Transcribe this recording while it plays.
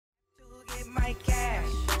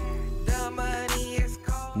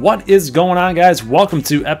What is going on, guys? Welcome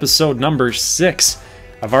to episode number 6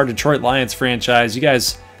 of our Detroit Lions franchise. You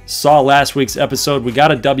guys saw last week's episode. We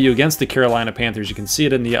got a W against the Carolina Panthers. You can see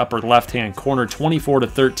it in the upper left-hand corner.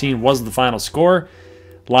 24-13 was the final score.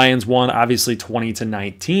 Lions won, obviously,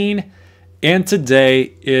 20-19. And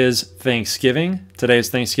today is Thanksgiving. Today is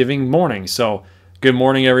Thanksgiving morning. So good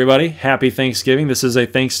morning, everybody. Happy Thanksgiving. This is a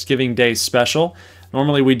Thanksgiving Day special.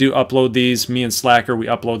 Normally we do upload these. Me and Slacker, we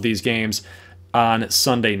upload these games on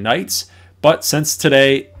Sunday nights. But since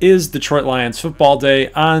today is Detroit Lions football day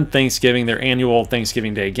on Thanksgiving, their annual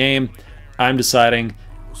Thanksgiving Day game, I'm deciding,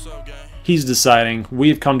 he's deciding,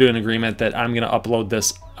 we've come to an agreement that I'm going to upload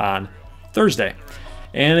this on Thursday.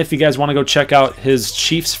 And if you guys want to go check out his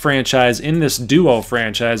Chiefs franchise in this duo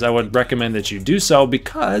franchise, I would recommend that you do so,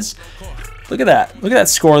 because look at that. Look at that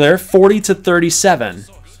score there, 40-37,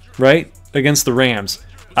 right, against the Rams.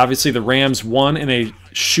 Obviously, the Rams won in a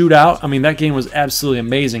shootout. I mean, that game was absolutely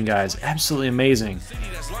amazing, guys. Absolutely amazing.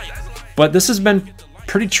 But this has been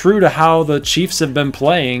pretty true to how the Chiefs have been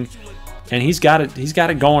playing, and he's got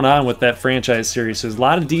it going on with that franchise series. So there's a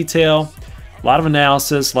lot of detail, a lot of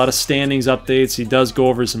analysis, a lot of standings updates. He does go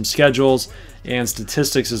over some schedules and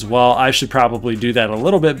statistics as well. I should probably do that a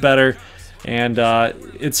little bit better. And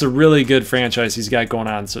it's a really good franchise he's got going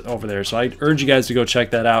on over there. So I urge you guys to go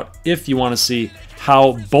check that out if you want to see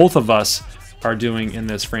how both of us are doing in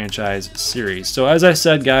this franchise series. So as I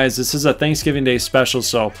said, guys, this is a Thanksgiving Day special.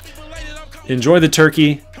 So enjoy the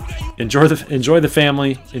turkey, enjoy the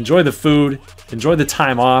family, enjoy the food, enjoy the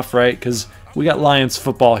time off, right? Because we got Lions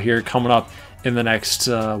football here coming up in the next,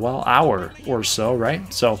 hour or so,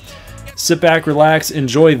 right? So sit back, relax,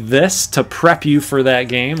 enjoy this to prep you for that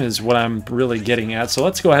game is what I'm really getting at. So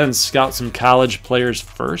let's go ahead and scout some college players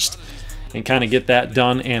first and kind of get that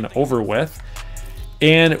done and over with.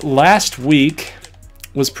 And last week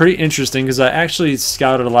was pretty interesting because I actually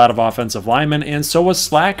scouted a lot of offensive linemen, and so was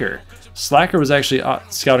Slacker. Slacker was actually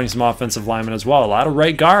scouting some offensive linemen as well. A lot of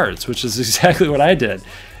right guards, which is exactly what I did.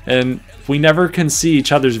 And we never can see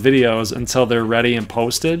each other's videos until they're ready and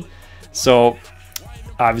posted. So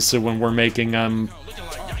obviously when we're making them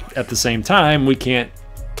at the same time, we can't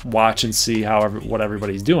watch and see what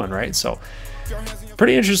everybody's doing, right? So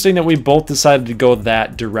pretty interesting that we both decided to go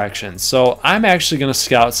that direction. So I'm actually going to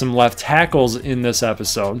scout some left tackles in this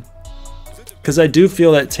episode, because I do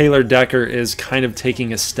feel that Taylor Decker is kind of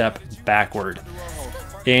taking a step backward.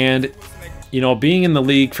 And, you know, being in the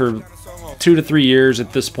league for 2 to 3 years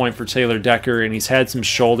at this point for Taylor Decker, and he's had some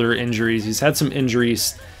shoulder injuries. He's had some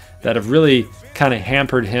injuries that have really kind of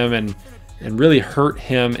hampered him and really hurt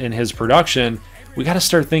him in his production. We got to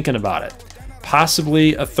start thinking about it.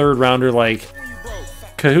 Possibly a third rounder like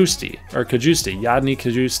Yadni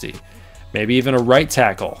Kajusti. Maybe even a right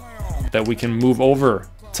tackle that we can move over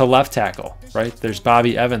to left tackle, right? There's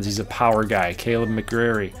Bobby Evans. He's a power guy. Caleb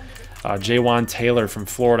McGrary. Jaywan Taylor from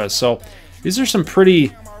Florida. So these are some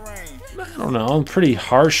pretty, I don't know, pretty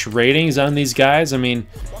harsh ratings on these guys. I mean,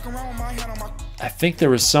 I think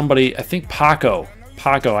there was somebody, I think Paco,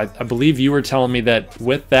 I believe you were telling me that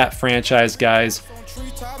with that franchise guys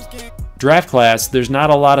draft class, there's not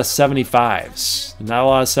a lot of 75s. Not a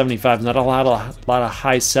lot of 75s, not a lot of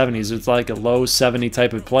high 70s. It's like a low 70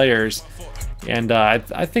 type of players. And I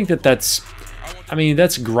think that's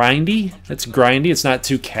grindy. That's grindy. It's not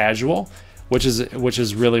too casual, which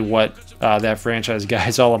is really what that franchise guy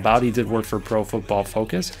is all about. He did work for Pro Football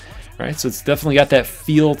Focus, right? So it's definitely got that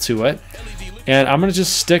feel to it. And I'm going to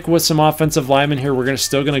just stick with some offensive linemen here. We're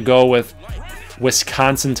still going to go with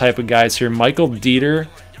Wisconsin type of guys here. Michael Dieter,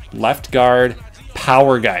 left guard,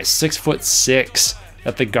 power guy, 6'6"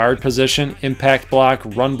 at the guard position, impact block,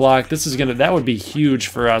 run block. That would be huge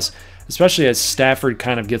for us, especially as Stafford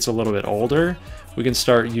kind of gets a little bit older. We can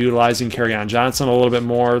start utilizing Kerryon Johnson a little bit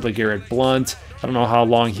more, like Garrett Blunt. I don't know how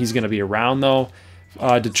long he's going to be around, though,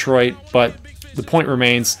 Detroit. But the point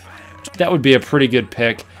remains, that would be a pretty good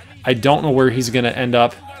pick. I don't know where he's going to end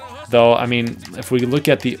up, though. I mean, if we look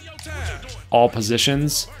at the all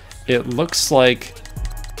positions, it looks like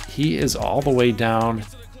he is all the way down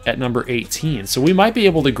at number 18. So we might be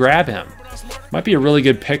able to grab him. Might be a really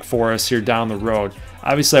good pick for us here down the road.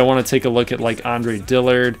 Obviously, I want to take a look at like Andre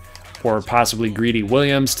Dillard or possibly Greedy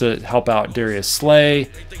Williams to help out Darius Slay.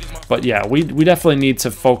 But yeah, we definitely need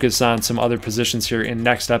to focus on some other positions here in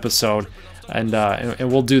next episode, and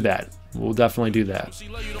we'll do that. We'll definitely do that.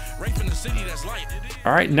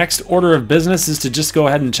 All right, next order of business is to just go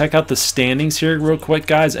ahead and check out the standings here real quick,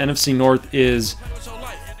 guys. NFC North is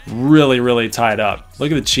really tied up.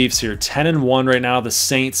 Look at the Chiefs here, 10-1 right now. The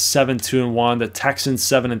Saints 7-2-1. The Texans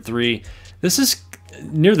 7-3. This is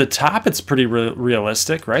near the top, it's pretty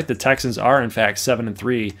realistic, right? The Texans are, in fact,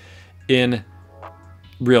 7-3 in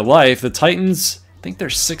real life. The Titans, I think they're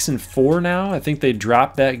 6-4 now. I think they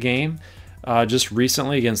dropped that game just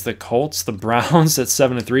recently against the Colts. The Browns at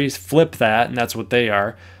 7-3 flip that, and that's what they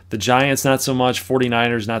are. The Giants, not so much.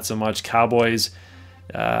 49ers, not so much. Cowboys,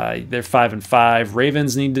 they're 5-5.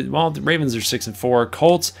 Ravens the Ravens are 6-4.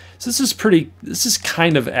 Colts, so this is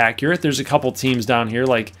kind of accurate. There's a couple teams down here,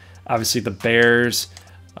 like obviously the Bears,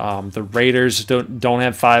 the Raiders don't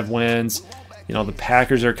have 5 wins. You know, the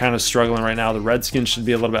Packers are kind of struggling right now. The Redskins should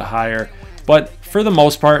be a little bit higher, but for the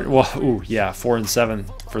most part, well,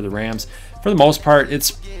 4-7 for the Rams. For the most part,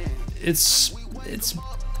 it's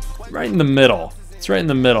right in the middle. It's right in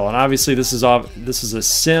the middle, and obviously this is a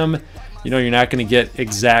sim. You know, you're not going to get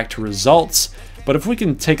exact results, but if we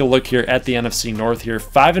can take a look here at the NFC North here,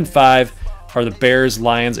 5-5 are the Bears,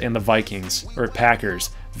 Lions, and the Vikings, or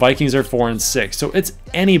Packers. Vikings are 4-6, so it's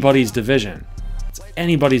anybody's division. It's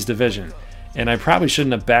anybody's division, and I probably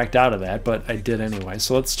shouldn't have backed out of that, but I did anyway.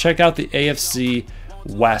 So let's check out the AFC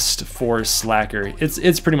West for Slacker.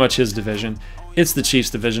 It's pretty much his division. It's the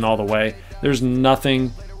Chiefs division all the way. There's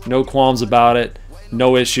nothing, no qualms about it.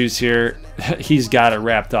 No issues here. He's got it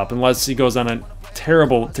wrapped up, unless he goes on a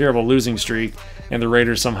terrible, terrible losing streak and the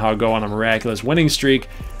Raiders somehow go on a miraculous winning streak.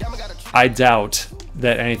 I doubt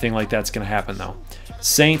that anything like that's going to happen, though.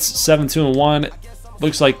 Saints 7-2-1.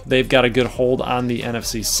 Looks like they've got a good hold on the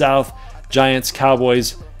NFC South. Giants,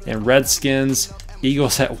 Cowboys, and Redskins.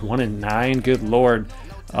 Eagles at 1-9. Good Lord.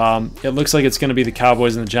 It looks like it's going to be the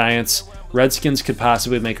Cowboys and the Giants. Redskins could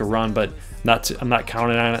possibly make a run, but I'm not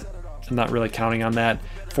counting on it. I'm not really counting on that.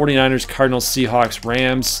 49ers, Cardinals, Seahawks,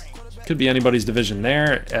 Rams. Could be anybody's division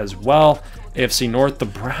there as well. AFC North, the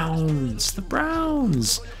Browns.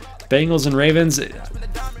 Bengals and Ravens,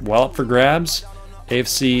 well up for grabs.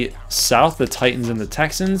 AFC South, the Titans and the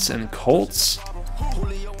Texans and Colts.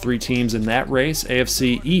 3 teams in that race.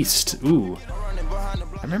 AFC East, ooh.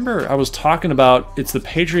 I remember I was talking about it's the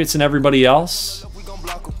Patriots and everybody else.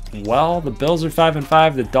 Well, the Bills are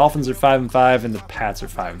 5-5, the Dolphins are 5-5, and the Pats are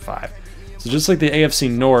 5-5. So just like the AFC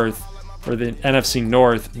North or the NFC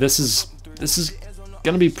North, this is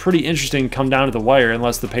going to be pretty interesting come down to the wire,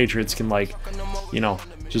 unless the Patriots can, like, you know,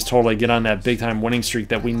 just totally get on that big time winning streak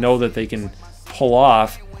that we know that they can pull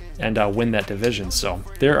off and win that division. So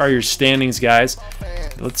there are your standings, guys.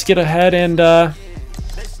 Let's get ahead and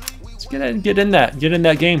get in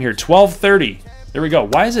that game here. 12:30. There we go.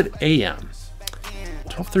 Why is it AM?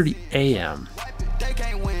 12:30 AM.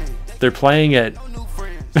 They're playing at.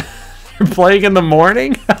 They're playing in the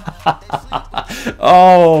morning.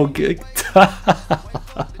 Oh, good.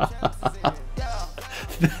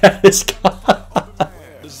 That is.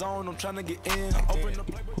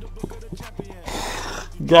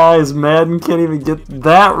 Guys, Madden can't even get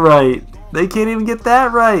that right. They can't even get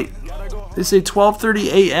that right. They say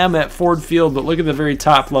 12:30 AM at Ford Field, but look at the very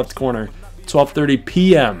top left corner. 12:30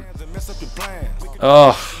 PM.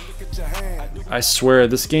 Oh, I swear,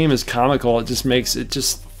 this game is comical. It just makes it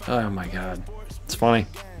just, oh my God. It's funny.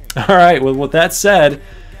 All right, well, with that said,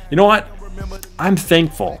 you know what? I'm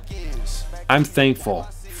thankful. I'm thankful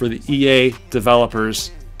for the EA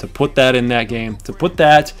developers to put that in that game, to put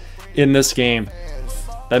that in this game.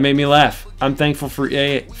 That made me laugh. I'm thankful for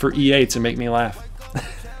EA to make me laugh.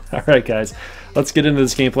 All right, guys, let's get into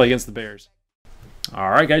this gameplay against the Bears. All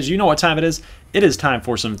right, guys, you know what time it is. It is time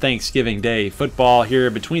for some Thanksgiving Day football here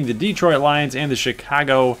between the Detroit Lions and the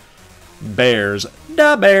Chicago Bears.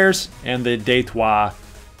 The Bears and the Detroit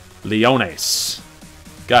Leones.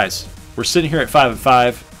 Guys, we're sitting here at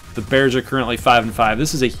 5-5. The Bears are currently 5-5.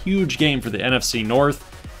 This is a huge game for the NFC North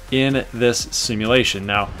in this simulation.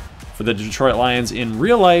 Now, for the Detroit Lions in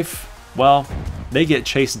real life, well, they get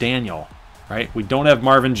Chase Daniel, right? We don't have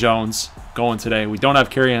Marvin Jones going today. We don't have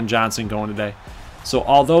Kerryon Johnson going today. So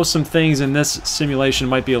although some things in this simulation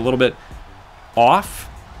might be a little bit off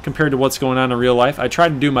compared to what's going on in real life, I tried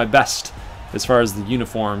to do my best as far as the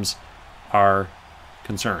uniforms are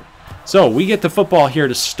concerned. So we get the football here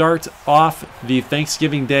to start off the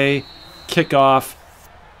Thanksgiving Day kickoff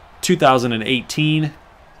 2018.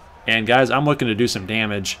 And guys, I'm looking to do some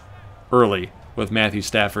damage early with Matthew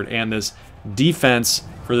Stafford and this defense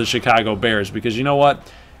for the Chicago Bears, because you know what?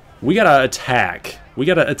 We got to attack. We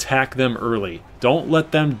got to attack them early. Don't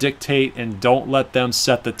let them dictate and don't let them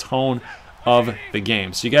set the tone of the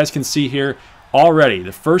game. So you guys can see here already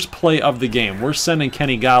the first play of the game. We're sending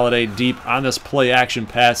Kenny Golladay deep on this play action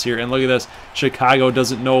pass here. And look at this. Chicago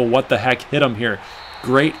doesn't know what the heck hit him here.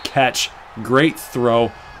 Great catch. Great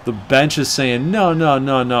throw. The bench is saying, no, no,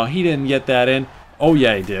 no, no. He didn't get that in. Oh,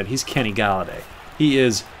 yeah, he did. He's Kenny Golladay. He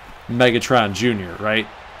is Megatron Jr., right?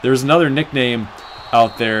 There's another nickname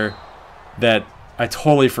out there that I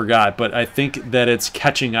totally forgot, but I think that it's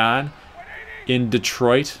catching on in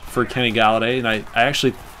Detroit for Kenny Galladay, and I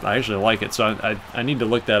actually like it, so I need to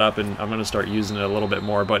look that up, and I'm going to start using it a little bit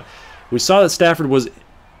more. But we saw that Stafford was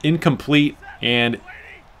incomplete, and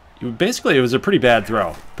basically it was a pretty bad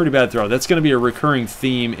throw. That's going to be a recurring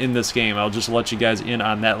theme in this game. I'll just let you guys in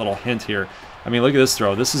on that little hint here. I mean, look at this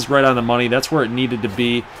throw. This is right on the money. That's where it needed to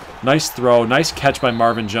be. Nice throw. Nice catch by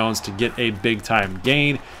Marvin Jones to get a big-time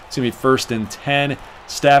gain. It's going to be 1st and 10.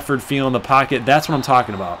 Stafford feeling the pocket. That's what I'm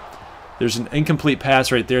talking about. There's an incomplete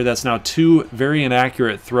pass right there. That's now 2 very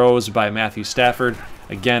inaccurate throws by Matthew Stafford.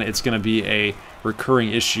 Again, it's going to be a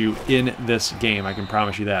recurring issue in this game. I can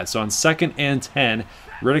promise you that. So on 2nd and 10,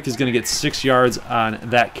 Riddick is going to get 6 yards on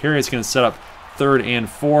that carry. It's going to set up 3rd and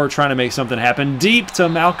 4, trying to make something happen. Deep to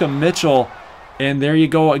Malcolm Mitchell. And there you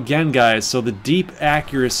go again, guys. So the deep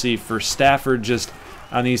accuracy for Stafford just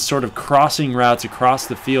on these sort of crossing routes across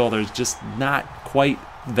the field, there's just not quite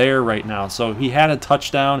there right now. So he had a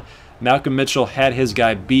touchdown. Malcolm Mitchell had his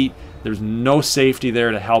guy beat. There's no safety there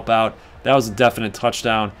to help out. That was a definite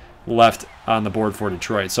touchdown left on the board for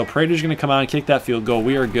Detroit. So Prater's going to come out and kick that field goal.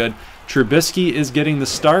 We are good. Trubisky is getting the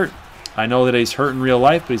start. I know that he's hurt in real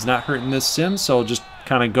life, but he's not hurt in this sim, so just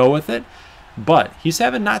kind of go with it. But he's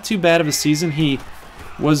having not too bad of a season. He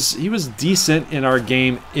was decent in our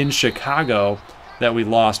game in Chicago that we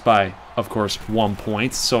lost by, of course, 1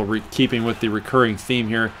 point. So keeping with the recurring theme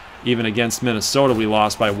here, even against Minnesota, we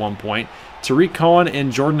lost by 1 point. Tariq Cohen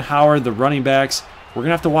and Jordan Howard, the running backs, we're going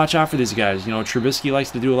to have to watch out for these guys. You know, Trubisky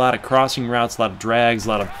likes to do a lot of crossing routes, a lot of drags, a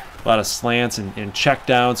lot of slants and check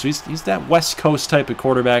downs. So he's that West Coast type of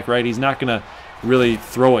quarterback, right? He's not going to really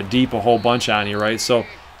throw it deep a whole bunch on you, right? So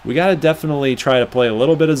we got to definitely try to play a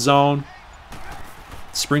little bit of zone,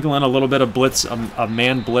 sprinkle in a little bit of blitz, a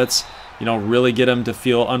man blitz, you know, really get him to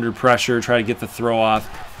feel under pressure, try to get the throw off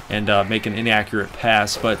and make an inaccurate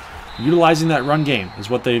pass. But utilizing that run game is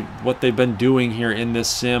what they've been doing here in this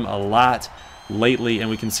sim a lot lately, and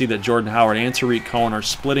we can see that Jordan Howard and Tariq Cohen are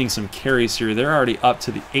splitting some carries here. They're already up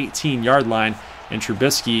to the 18-yard line, and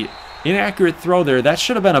Trubisky, inaccurate throw there. That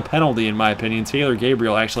should have been a penalty in my opinion. Taylor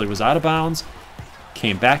Gabriel actually was out of bounds,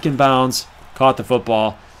 came back in bounds, caught the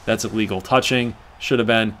football. That's illegal touching. Should have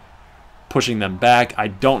been pushing them back. I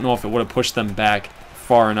don't know if it would have pushed them back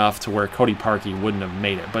far enough to where Cody Parkey wouldn't have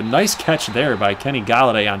made it. But nice catch there by Kenny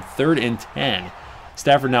Galladay on 3rd and 10.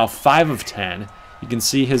 Stafford now 5 of 10. You can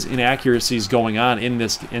see his inaccuracies going on in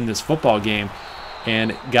this football game,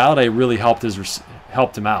 and Galladay really helped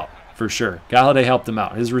him out for sure. Galladay helped him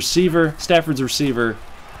out. His receiver, Stafford's receiver,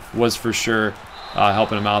 was for sure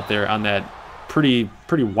helping him out there on that pretty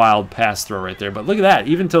wild pass throw right there. But look at that,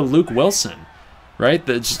 even to Luke Wilson, right?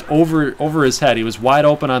 That just over his head. He was wide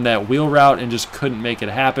open on that wheel route and just couldn't make it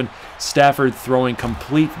happen. Stafford throwing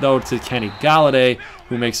complete though to Kenny Galladay,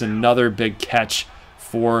 who makes another big catch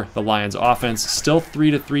for the Lions offense. Still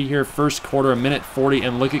 3-3 here, first quarter, 1:40,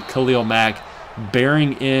 and look at Khalil Mack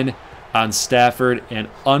bearing in on Stafford, and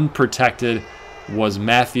unprotected was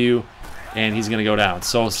Matthew, and he's going to go down.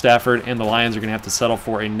 So Stafford and the Lions are going to have to settle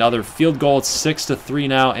for another field goal. It's 6-3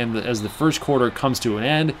 now, and as the first quarter comes to an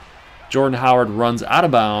end, Jordan Howard runs out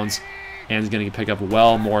of bounds and is going to pick up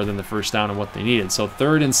well more than the first down and what they needed. So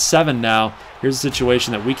 3rd and 7 now. Here's a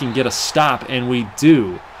situation that we can get a stop, and we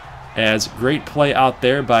do, as great play out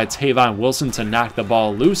there by Tavon Wilson to knock the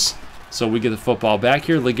ball loose. So we get the football back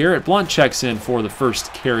here. LeGarrette Blount checks in for the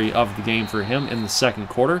first carry of the game for him in the second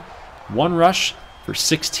quarter. 1 rush for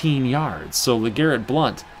 16 yards. So LeGarrette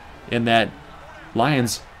Blount in that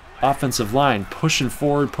Lions offensive line, pushing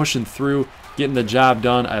forward, pushing through, getting the job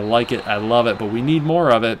done. I like it. I love it, but we need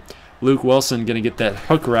more of it. Luke Wilson going to get that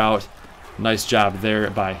hook route. Nice job there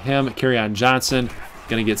by him. Kerryon Johnson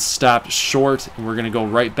going to get stopped short, and we're going to go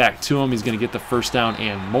right back to him. He's going to get the first down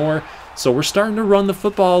and more. So we're starting to run the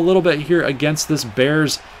football a little bit here against this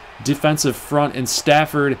Bears defensive front, and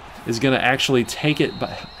Stafford is going to actually take it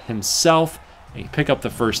by himself and pick up the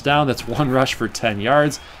first down. That's 1 rush for 10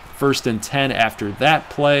 yards. 1st and 10 after that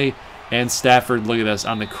play. And Stafford, look at this,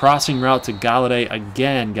 on the crossing route to Galladay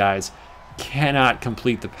again, guys. Cannot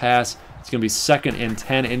complete the pass. It's going to be 2nd and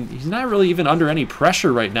 10, and he's not really even under any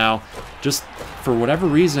pressure right now. Just for whatever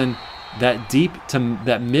reason,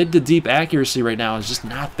 that mid to deep accuracy right now is just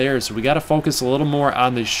not there. So we got to focus a little more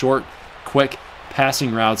on the short, quick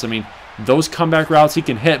passing routes. I mean, those comeback routes he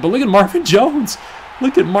can hit. But look at Marvin Jones.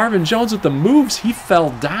 Look at Marvin Jones with the moves. He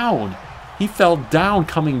fell down. He fell down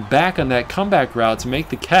coming back on that comeback route to make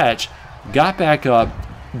the catch. Got back up,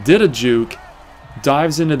 did a juke,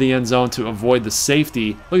 dives into the end zone to avoid the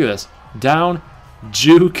safety. Look at this. Down,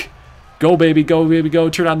 juke, Go, baby, go, baby, go.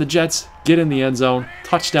 Turn on the Jets. Get in the end zone.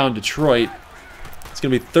 Touchdown, Detroit. It's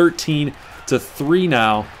going to be 13-3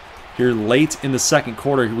 now here late in the second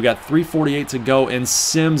quarter. We got 3:48 to go, and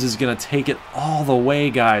Sims is going to take it all the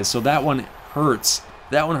way, guys. So that one hurts.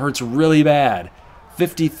 That one hurts really bad.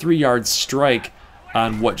 53-yard strike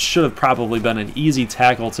on what should have probably been an easy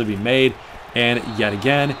tackle to be made. And yet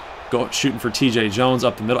again, shooting for T.J. Jones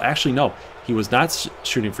up the middle. Actually, no, he was not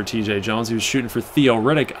shooting for T.J. Jones. He was shooting for Theo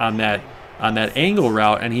Riddick on that angle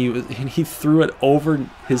route, and he threw it over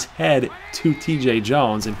his head to T.J.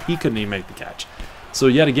 Jones, and he couldn't even make the catch. So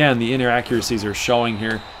yet again, the inaccuracies are showing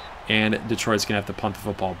here, and Detroit's going to have to punt the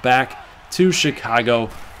football back to Chicago.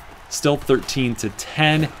 Still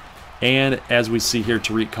 13-10, and as we see here,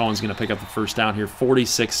 Tariq Cohen's going to pick up the first down here.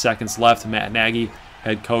 46 seconds left. Matt Nagy,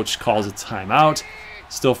 head coach, calls a timeout.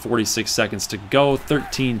 Still 46 seconds to go.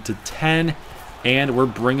 13-10, and we're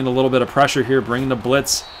bringing a little bit of pressure here, bringing the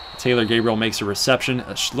blitz. Taylor Gabriel makes a reception,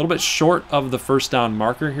 a little bit short of the first down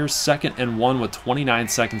marker here. 2nd and 1 with 29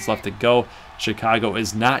 seconds left to go. Chicago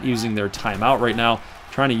is not using their timeout right now,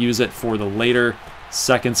 trying to use it for the later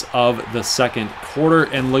seconds of the second quarter.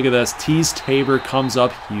 And look at this. Tease Tabor comes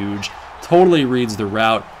up huge, totally reads the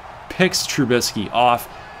route, picks Trubisky off.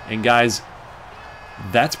 And guys,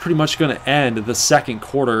 that's pretty much going to end the second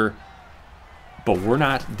quarter. But we're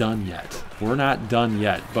not done yet. We're not done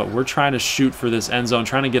yet. But we're trying to shoot for this end zone,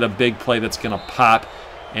 trying to get a big play that's going to pop.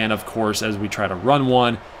 And of course, as we try to run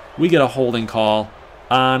one, we get a holding call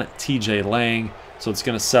on TJ Lang. So it's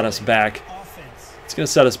going to set us back. It's going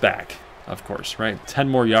to set us back, of course, right? 10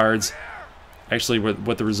 more yards. Actually,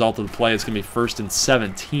 with the result of the play, it's going to be 1st and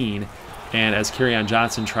 17. And as Kerryon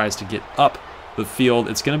Johnson tries to get up the field,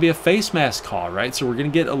 it's going to be a face mask call, right? So we're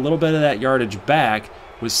going to get a little bit of that yardage back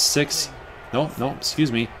with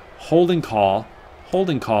holding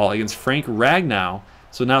call against Frank Ragnow.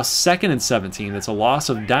 So now 2nd and 17. That's a loss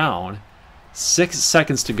of down. 6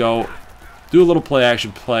 seconds to go. Do a little play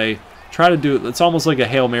action play. Try to do it. It's almost like a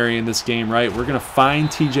Hail Mary in this game, right? We're going to find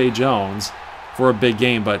TJ Jones for a big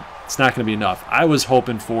game, but it's not going to be enough. I was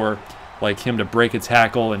hoping for like him to break a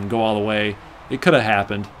tackle and go all the way. It could have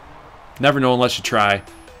happened. Never know unless you try.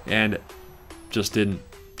 And just didn't.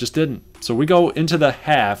 Just didn't. So we go into the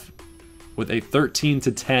half with a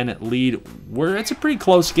 13-10 lead, where it's a pretty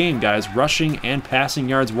close game, guys. Rushing and passing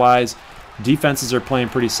yards wise, defenses are playing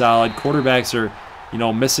pretty solid. Quarterbacks are,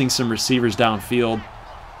 missing some receivers downfield.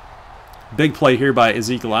 Big play here by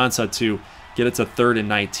Ezekiel Ansah to get it to 3rd and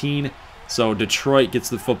 19. So Detroit gets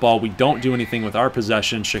the football. We don't do anything with our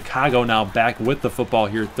possession. Chicago now back with the football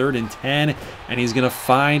here, 3rd and 10, and he's going to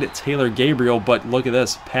find Taylor Gabriel. But look at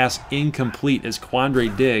this, pass incomplete as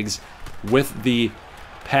Quandre Diggs with the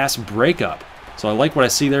pass breakup. So I like what I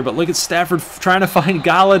see there, but look at Stafford trying to find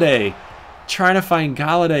Galladay.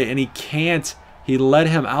 And he can't. He led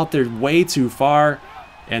him out there way too far,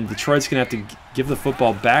 and Detroit's going to have to give the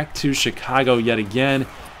football back to Chicago yet again.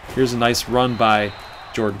 Here's a nice run by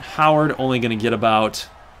Jordan Howard, only going to get about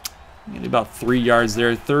 3 yards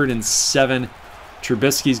there. 3rd and 7.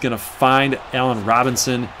 Trubisky's going to find Allen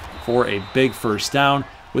Robinson for a big first down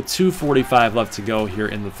with 2:45 left to go here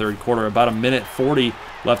in the third quarter. About 1:40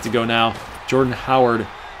 left to go now. Jordan Howard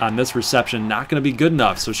on this reception not going to be good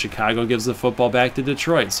enough, so Chicago gives the football back to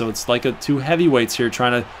Detroit. So it's like two heavyweights here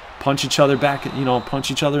trying to punch each other back, punch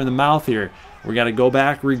each other in the mouth here. We got to go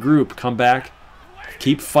back, regroup, come back,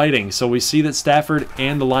 keep fighting. So we see that Stafford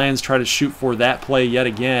and the Lions try to shoot for that play yet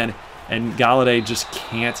again, and Galladay just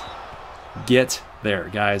can't get there,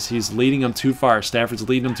 guys. He's leading them too far. Stafford's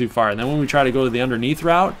leading them too far. And then when we try to go to the underneath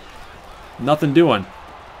route, nothing doing.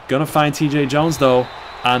 Gonna find TJ Jones, though,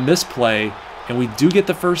 on this play, and we do get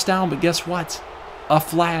the first down, but guess what? A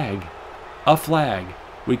flag. A flag.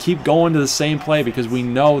 We keep going to the same play because we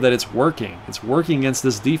know that it's working. It's working against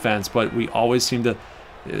this defense, but we always seem to,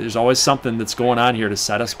 there's always something that's going on here to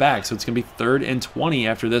set us back. So it's going to be 3rd and 20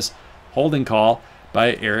 after this holding call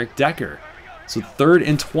by Eric Decker. So 3rd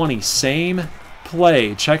and 20, same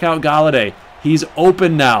play. Check out Galladay. He's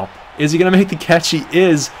open now. Is he going to make the catch? He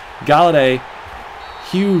is. Galladay,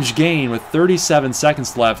 huge gain with 37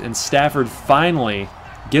 seconds left, and Stafford finally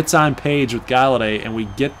gets on page with Galladay, and we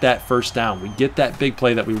get that first down. We get that big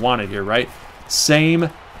play that we wanted here, right? Same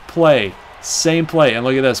play. Same play. And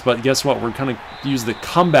look at this. But guess what? We're going to use the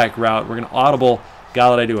comeback route. We're going to audible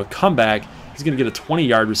Galladay to a comeback. He's going to get a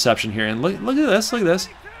 20-yard reception here. And look at this. Look at this.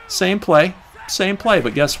 Same play. Same play.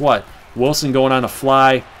 But guess what? Wilson going on a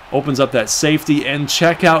fly. Opens up that safety. And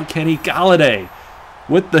check out Kenny Galladay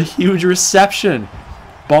with the huge reception.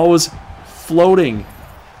 Ball was floating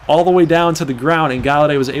all the way down to the ground, and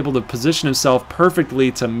Galladay was able to position himself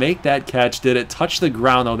perfectly to make that catch. Did it touch the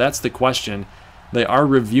ground, though? That's the question. They are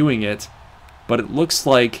reviewing it, but it looks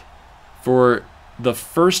like for the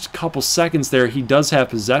first couple seconds there, he does have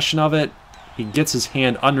possession of it. He gets his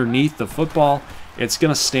hand underneath the football. It's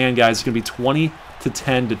going to stand, guys. It's going to be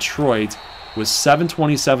 20-10 Detroit with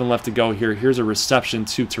 7:27 left to go here. Here's a reception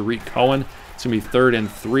to Tariq Cohen. It's going to be 3rd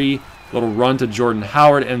and 3. Little run to Jordan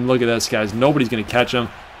Howard, and look at this, guys. Nobody's going to catch him.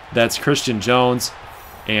 That's Christian Jones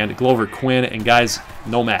and Glover Quinn, and guys,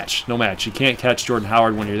 no match. No match. You can't catch Jordan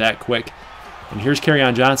Howard when you're that quick. And here's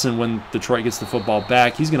Kerryon Johnson when Detroit gets the football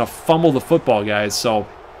back. He's going to fumble the football, guys. So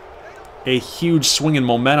a huge swing in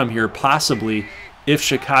momentum here, possibly, if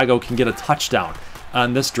Chicago can get a touchdown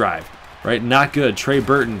on this drive. Right? Not good. Trey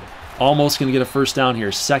Burton almost going to get a first down here.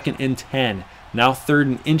 2nd and 10. Now 3rd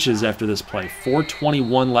and inches after this play.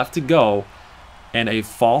 4:21 left to go. And a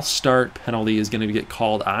false start penalty is going to get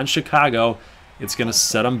called on Chicago. It's going to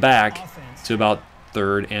set them back to about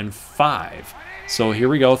 3rd and 5. So here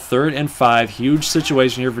we go, 3rd and 5. Huge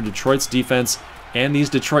situation here for Detroit's defense and these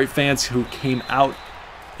Detroit fans who came out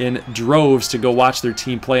in droves to go watch their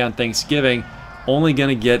team play on Thanksgiving. Only going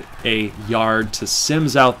to get a yard to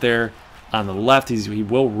Sims out there on the left. He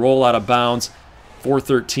will roll out of bounds.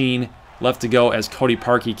 4:13 left to go as Cody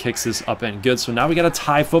Parkey kicks this up and good. So now we got a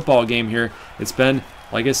tie football game here. It's been,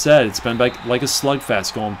 like I said, it's been like a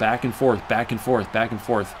slugfest going back and forth, back and forth, back and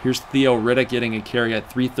forth. Here's Theo Riddick getting a carry at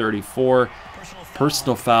 3:34.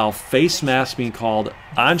 Personal foul, face mask being called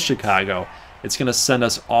on Chicago. It's going to send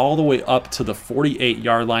us all the way up to the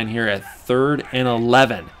 48-yard line here at 3rd and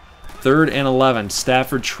 11. 3rd and 11.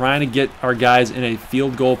 Stafford trying to get our guys in a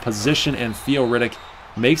field goal position, and Theo Riddick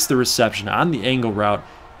makes the reception on the angle route.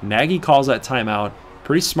 Nagy calls that timeout.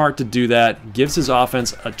 Pretty smart to do that. Gives his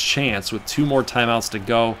offense a chance with 2 more timeouts to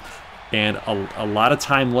go and a lot of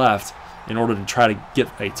time left in order to try to get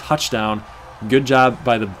a touchdown. Good job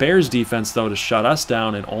by the Bears defense, though, to shut us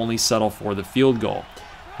down and only settle for the field goal.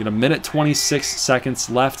 We got 1:26 seconds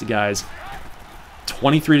left, guys.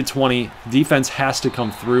 23-20. Defense has to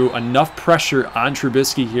come through. Enough pressure on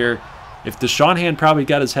Trubisky here. If Deshaun Hand probably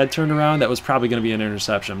got his head turned around, that was probably going to be an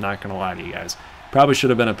interception. I'm not going to lie to you guys. Probably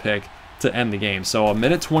should have been a pick to end the game. So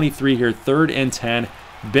 1:23 here, 3rd and 10.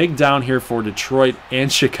 Big down here for Detroit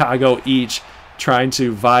and Chicago each, trying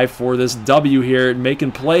to vie for this W here,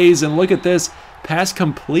 making plays. And look at this, pass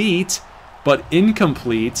complete, but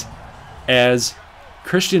incomplete as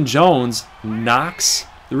Christian Jones knocks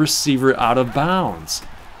the receiver out of bounds.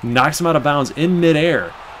 Knocks him out of bounds in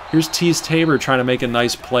midair. Here's Tease Tabor trying to make a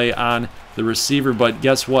nice play on the receiver, but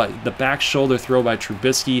guess what? The back shoulder throw by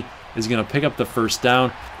Trubisky is going to pick up the first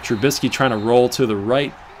down. Trubisky trying to roll to the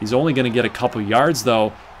right. He's only going to get a couple yards,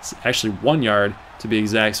 though. It's actually 1 yard to be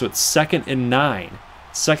exact, so it's 2nd and 9.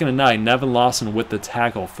 2nd and 9, Nevin Lawson with the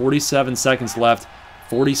tackle. 47 seconds left.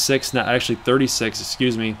 46, now actually 36,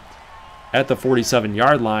 excuse me, at the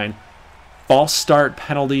 47-yard line. False start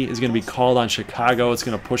penalty is going to be called on Chicago. It's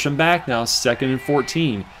going to push them back now, 2nd and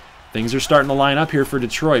 14. Things are starting to line up here for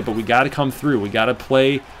Detroit, but we got to come through. We got to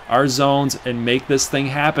play our zones and make this thing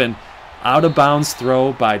happen. Out of bounds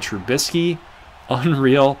throw by Trubisky.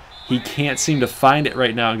 Unreal. He can't seem to find it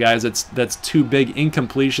right now, guys. That's 2 big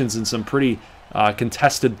incompletions and some pretty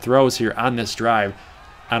contested throws here on this drive.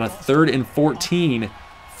 On a 3rd and 14,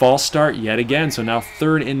 false start yet again. So now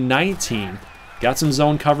 3rd and 19. Got some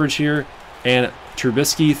zone coverage here, and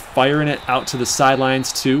Trubisky firing it out to the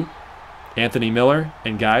sidelines to Anthony Miller.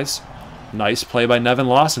 And guys, nice play by Nevin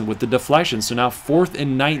Lawson with the deflection. So now 4th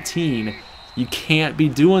and 19. You can't be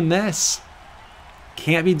doing this.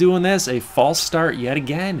 Can't be doing this. A false start yet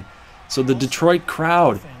again. So the Detroit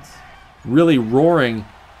crowd really roaring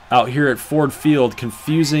out here at Ford Field,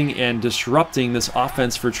 confusing and disrupting this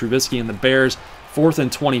offense for Trubisky and the Bears. 4th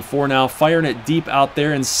and 24 now, firing it deep out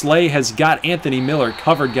there, and Slay has got Anthony Miller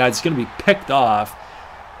covered, guys. It's going to be picked off.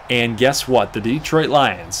 And guess what? The Detroit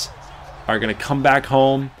Lions are going to come back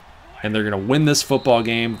home, and they're going to win this football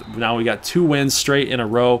game. Now we got 2 wins straight in a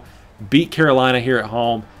row. Beat Carolina here at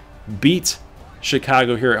home, beat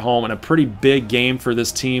Chicago here at home, and a pretty big game for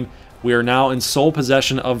this team. We are now in sole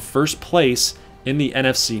possession of first place in the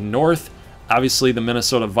NFC North. Obviously, the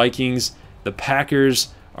Minnesota Vikings, the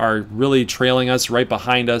Packers are really trailing us, right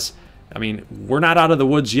behind us. I mean, we're not out of the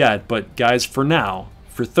woods yet, but guys, for now,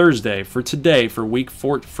 for Thursday, for today, for week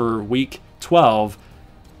 12,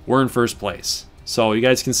 we're in first place. So you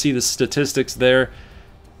guys can see the statistics there.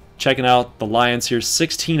 Checking out the Lions here,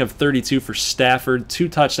 16 of 32 for Stafford, 2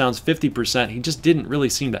 touchdowns, 50%. He just didn't really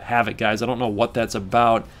seem to have it, guys. I don't know what that's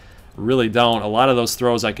about. Really don't. A lot of those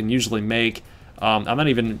throws I can usually make. I'm not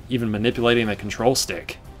even manipulating the control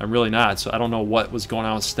stick. I'm really not. So I don't know what was going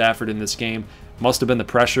on with Stafford in this game. Must have been the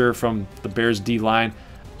pressure from the Bears D-line.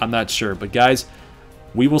 I'm not sure. But guys,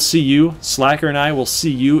 we will see you, Slacker and I will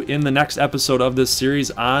see you in the next episode of this series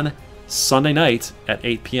on Sunday night at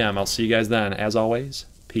 8 p.m. I'll see you guys then. As always,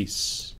 peace.